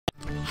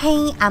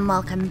Hey, and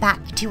welcome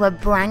back to a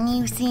brand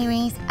new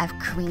series of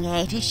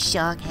Creator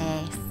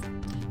Showcase.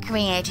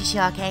 Creator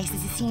Showcase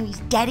is a series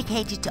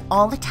dedicated to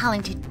all the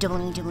talented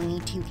WWE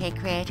 2K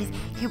creators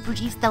who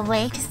produce the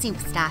latest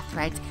superstar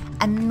threads,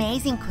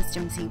 amazing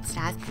custom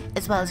superstars,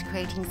 as well as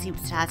creating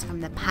superstars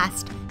from the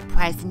past,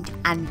 present,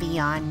 and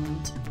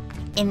beyond.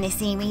 In this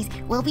series,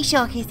 we'll be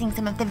showcasing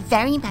some of the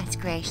very best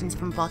creations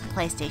from both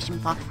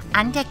PlayStation 4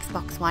 and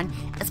Xbox One,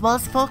 as well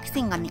as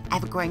focusing on the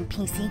ever-growing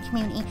PC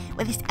community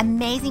with its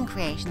amazing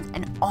creations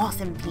and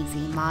awesome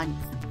PC mods.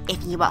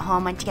 If you at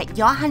home want to get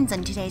your hands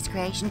on today's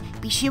creation,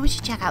 be sure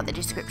to check out the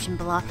description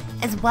below,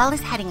 as well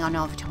as heading on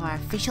over to our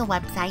official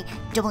website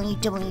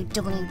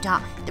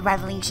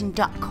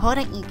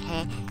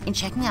www.RevELLEution.co.uk and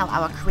checking out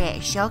our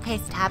Creator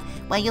Showcase tab,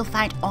 where you'll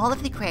find all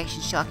of the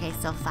creations showcased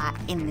so far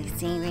in this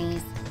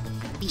series.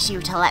 Be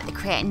sure to let the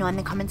creator know in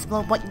the comments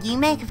below what you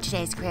make of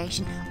today's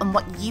creation and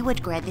what you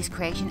would grade this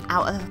creation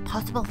out of a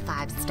possible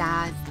 5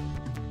 stars.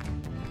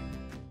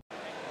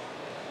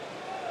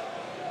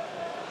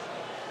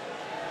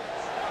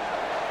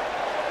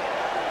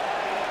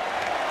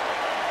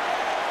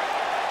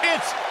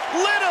 It's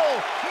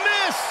Little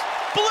Miss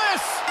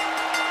Bliss!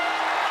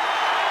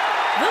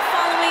 The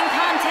following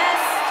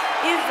contest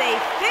is a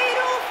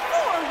fatal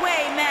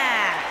 4-way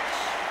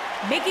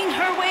match. Making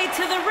her way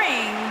to the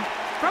ring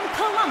from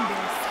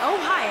Columbus,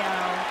 Ohio,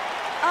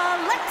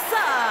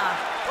 Alexa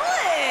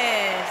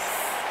Bliss.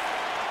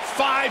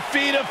 5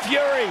 feet of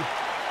fury.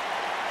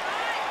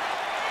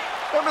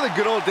 Remember the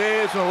good old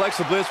days when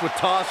Alexa Bliss would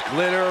toss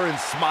glitter and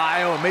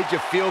smile and made you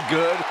feel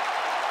good?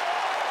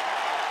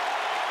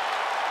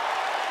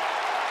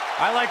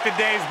 I like the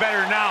days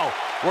better now,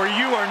 where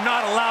you are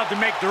not allowed to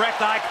make direct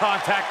eye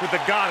contact with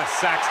the goddess,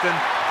 Saxton.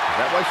 Is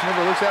that why she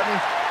never looks at me?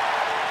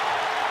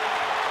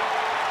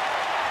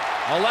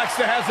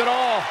 Alexa has it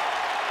all.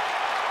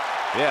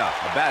 Yeah,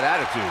 a bad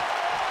attitude.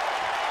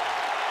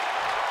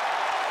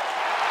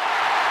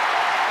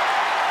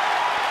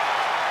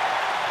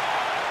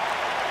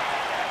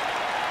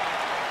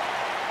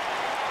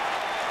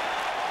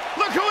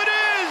 Look who it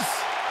is!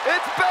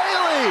 It's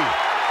Bayley!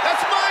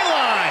 That's my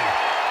line!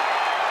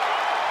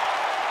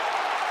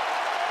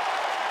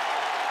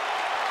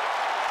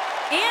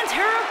 And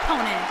her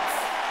opponents.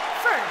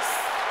 First,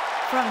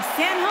 from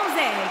San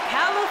Jose,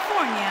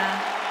 California,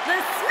 the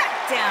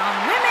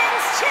SmackDown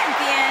Women's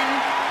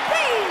Champion,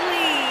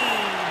 Bayley.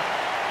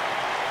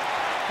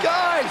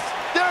 Guys,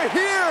 they're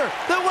here!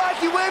 The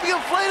wacky waving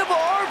inflatable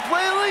arm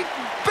flailing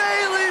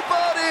Bayley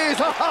buddies!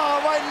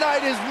 Oh, my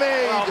night is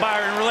made! Well,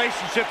 Byron,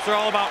 relationships are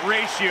all about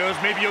ratios.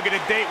 Maybe you'll get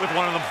a date with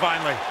one of them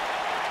finally.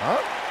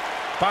 Huh?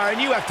 Byron,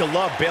 you have to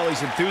love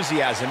Bayley's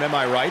enthusiasm, am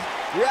I right?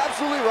 You're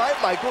absolutely right,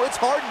 Michael. It's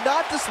hard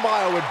not to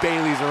smile when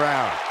Bayley's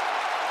around.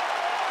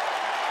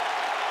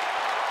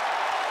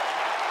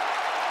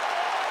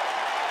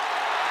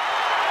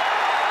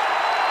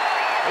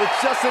 It's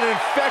just an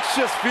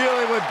infectious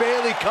feeling when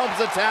Bayley comes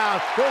to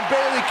town. When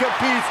Bayley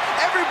competes,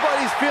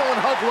 everybody's feeling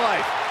hug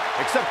life,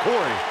 except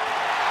Corey.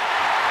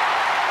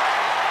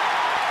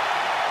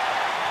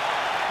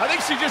 I think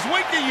she just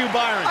winked at you,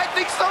 Byron. I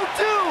think so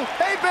too.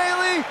 Hey,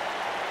 Bayley.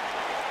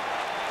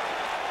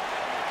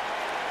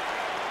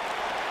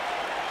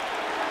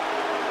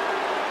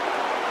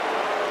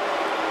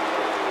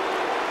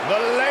 The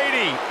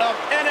lady of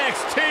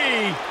NXT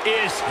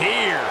is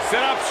here.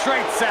 Sit up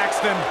straight,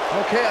 Saxton.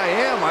 Okay, I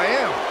am.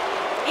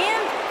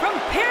 And from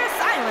Paris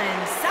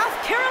Island, South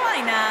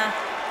Carolina,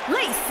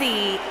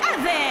 Lacey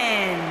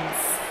Evans.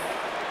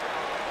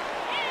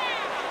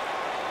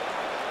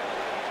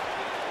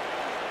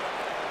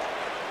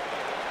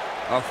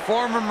 A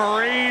former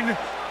Marine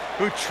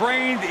who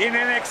trained in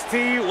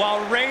NXT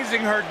while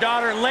raising her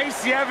daughter,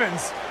 Lacey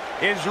Evans,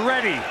 is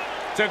ready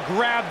to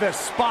grab the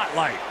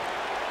spotlight.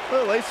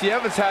 Well, Lacey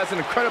Evans has an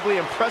incredibly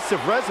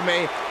impressive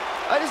resume.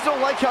 I just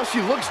don't like how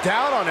she looks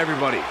down on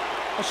everybody.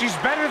 Well, she's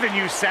better than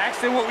you,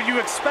 Saxton. What would you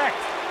expect?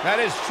 That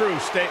is true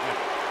statement.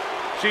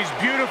 She's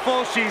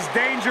beautiful, she's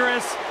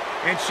dangerous,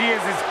 and she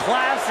is as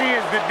classy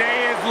as the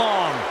day is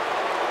long.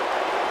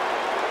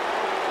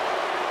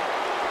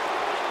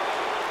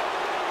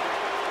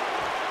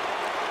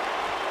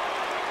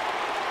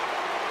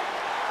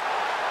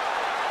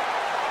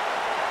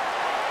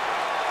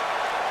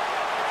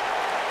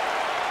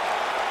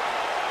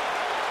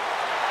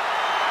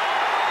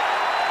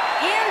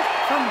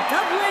 From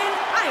Dublin,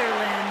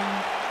 Ireland,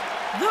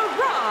 the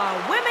Raw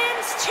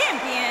Women's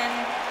Champion,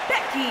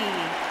 Becky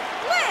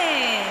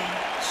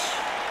Lynch.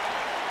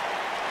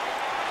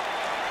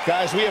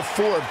 Guys, we have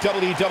 4 of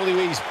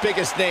WWE's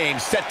biggest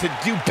names set to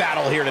do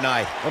battle here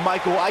tonight. Well,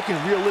 Michael, I can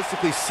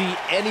realistically see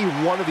any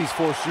one of these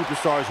 4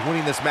 superstars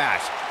winning this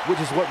match, which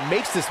is what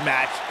makes this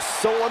match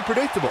so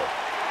unpredictable.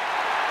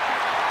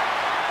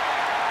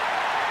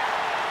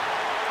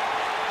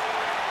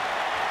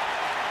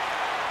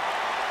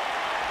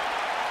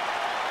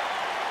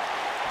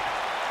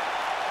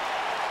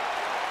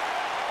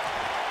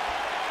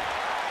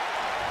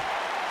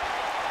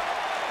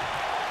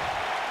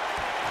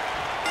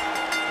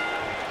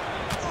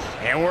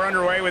 And we're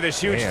underway with this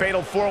huge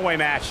fatal 4-way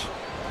match.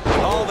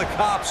 Oh, call the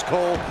cops,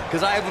 Cole,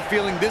 because I have a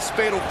feeling this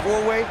fatal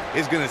four-way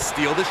is going to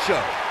steal the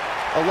show.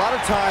 A lot of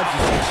times you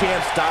see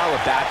champs dial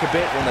it back a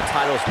bit when the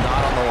title's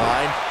not on the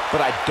line, but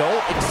I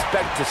don't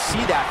expect to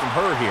see that from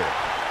her here.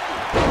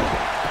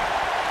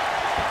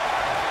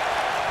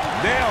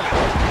 Nailed it.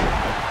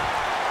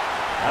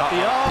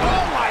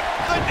 Oh my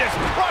goodness,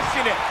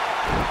 crushing it.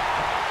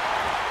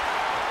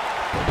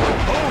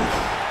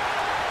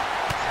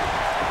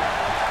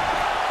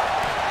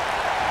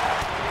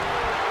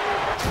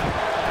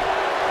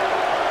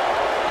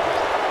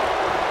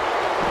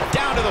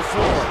 Down to the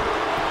floor.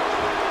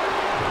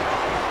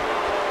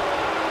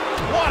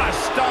 What a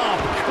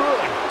stomp.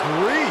 Good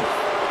grief.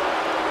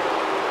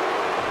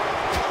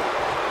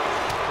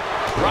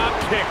 Drop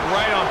kick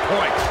right on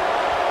point.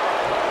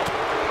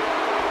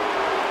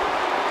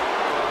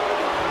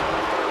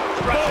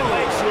 Russian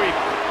leg sweep.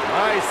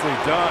 Nicely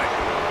done.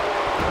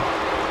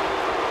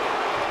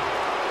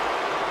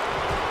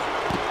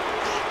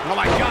 Oh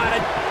my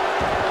God.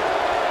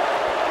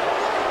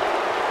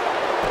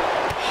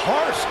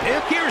 Harsh.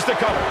 Here's the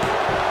cover.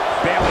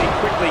 Bayley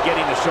quickly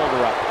getting the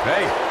shoulder up.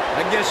 Hey,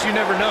 I guess you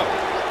never know.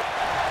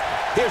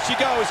 Here she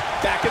goes.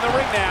 Back in the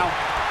ring now.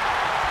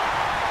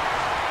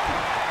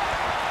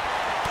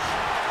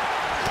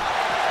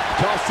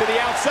 Toss to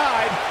the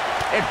outside.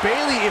 And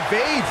Bayley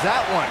evades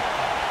that one.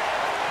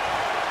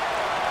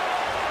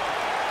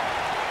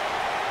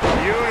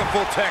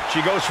 Beautiful tech.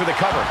 She goes for the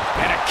cover.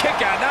 And a kick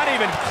out. Not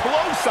even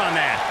close on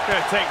that.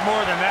 Gonna take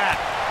more than that.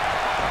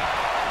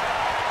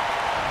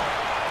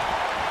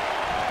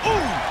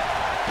 Ooh!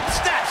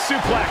 Snap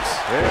suplex.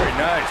 Very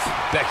nice.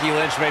 Becky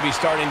Lynch may be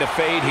starting to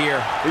fade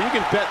here. But you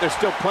can bet there's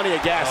still plenty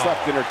of gas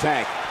left in her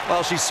tank.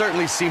 Well, she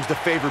certainly seems to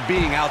favor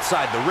being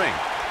outside the ring.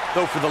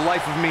 Though for the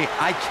life of me,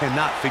 I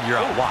cannot figure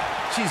out why.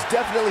 She's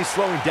definitely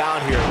slowing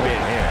down here a bit,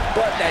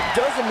 but that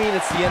doesn't mean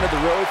it's the end of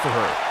the road for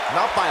her.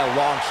 Not by a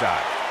long shot.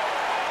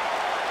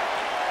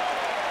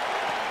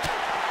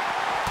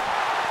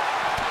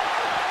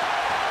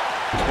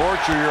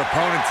 Torture your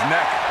opponent's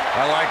neck.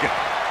 I like it.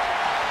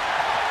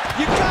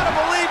 You gotta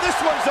believe this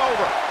one's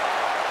over.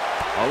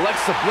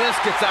 Alexa Bliss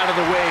gets out of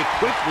the way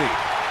quickly.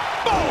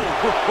 Boom!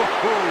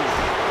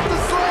 The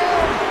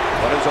slam!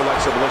 What does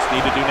Alexa Bliss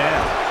need to do now?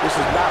 This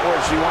is not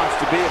where she wants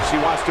to be if she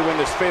wants to win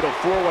this fatal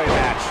four-way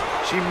match.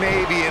 She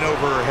may be in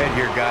over her head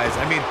here, guys.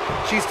 I mean,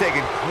 she's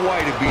taken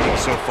quite a beating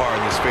so far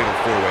in this fatal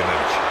four-way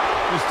match.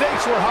 The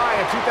stakes were high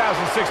at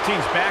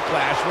 2016's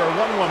Backlash, where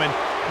one woman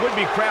would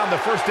be crowned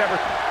the first ever.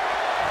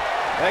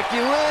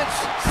 Becky Lynch,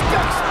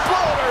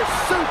 exploder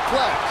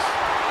suplex.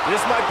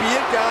 This might be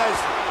it, guys.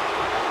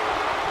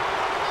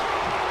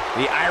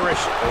 The Irish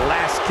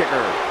last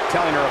kicker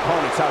telling her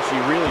opponents how she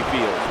really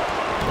feels.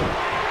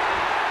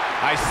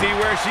 I see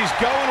where she's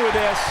going with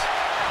this.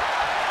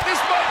 This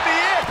might be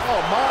it.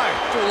 Oh, my.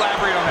 To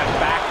elaborate on that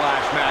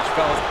Backlash match,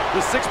 fellas,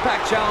 the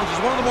six-pack challenge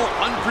is one of the more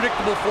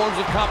unpredictable forms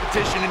of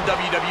competition in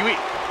WWE.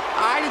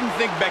 I didn't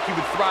think Becky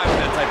would thrive in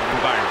that type of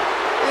environment.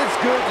 It's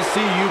good to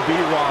see you be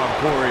wrong,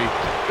 Corey.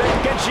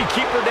 Can she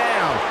keep her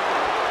down?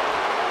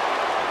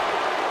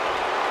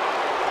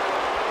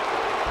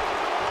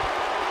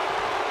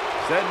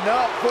 Setting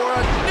up for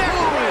a neck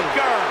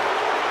breaker.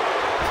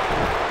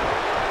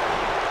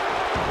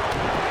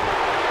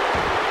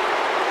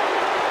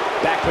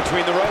 Back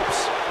between the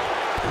ropes.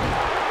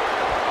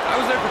 I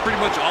was there for pretty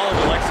much all of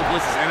Alexa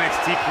Bliss's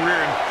NXT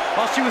career, and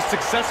while she was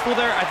successful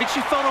there, I think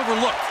she felt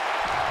overlooked.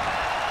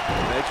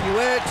 Becky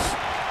Lynch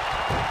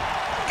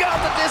got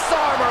the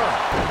disarmer.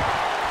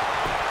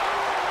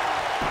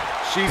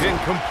 She's in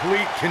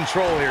complete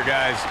control here,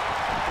 guys.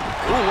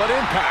 Ooh, what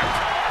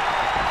impact.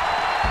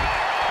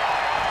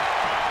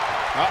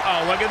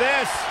 Uh-oh, look at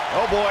this.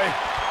 Oh, boy.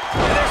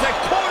 And there's a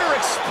corner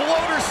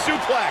exploder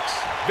suplex.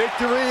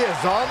 Victory is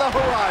on the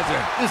horizon.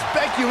 Does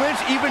Becky Lynch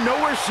even know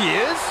where she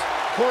is?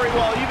 Corey,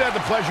 while you've had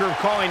the pleasure of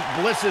calling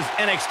Bliss's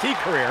NXT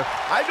career,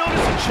 I've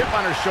noticed a chip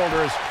on her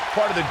shoulder as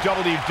part of the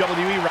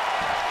WWE.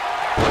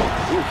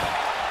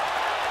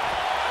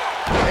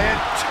 And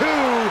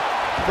two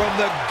from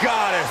the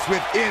goddess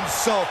with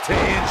insult to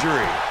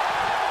injury.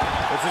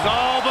 This is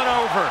all but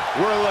over.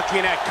 We're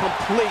looking at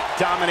complete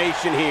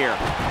domination here.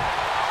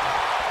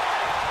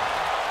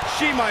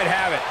 She might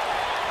have it.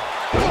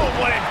 Oh,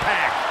 what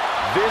impact.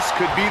 This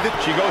could be the...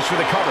 She goes for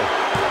the cover.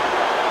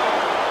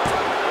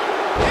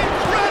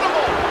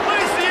 Incredible!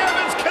 Lacey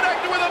Evans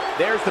connected with him.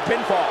 There's the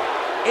pinfall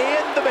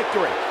and the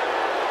victory.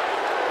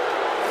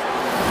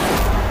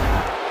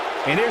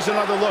 And here's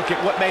another look at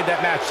what made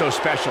that match so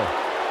special.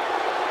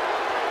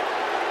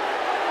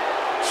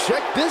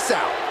 Check this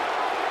out.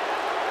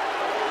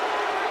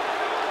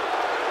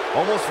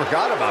 Almost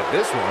forgot about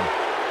this one.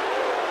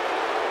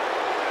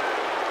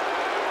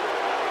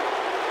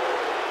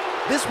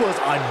 This was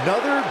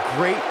another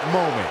great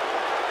moment.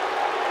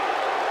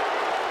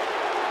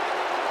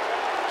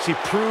 She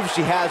proves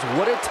she has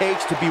what it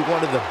takes to be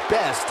one of the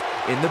best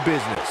in the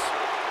business.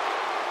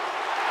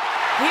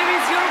 Here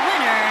is your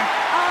winner,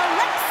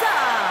 Alexa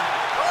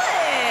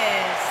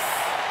Bliss.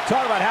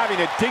 Talk about having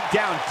to dig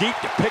down deep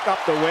to pick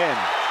up the win.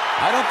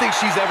 I don't think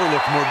she's ever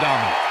looked more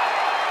dominant.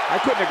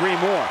 I couldn't agree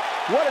more.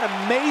 What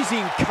an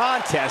amazing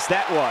contest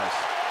that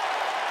was.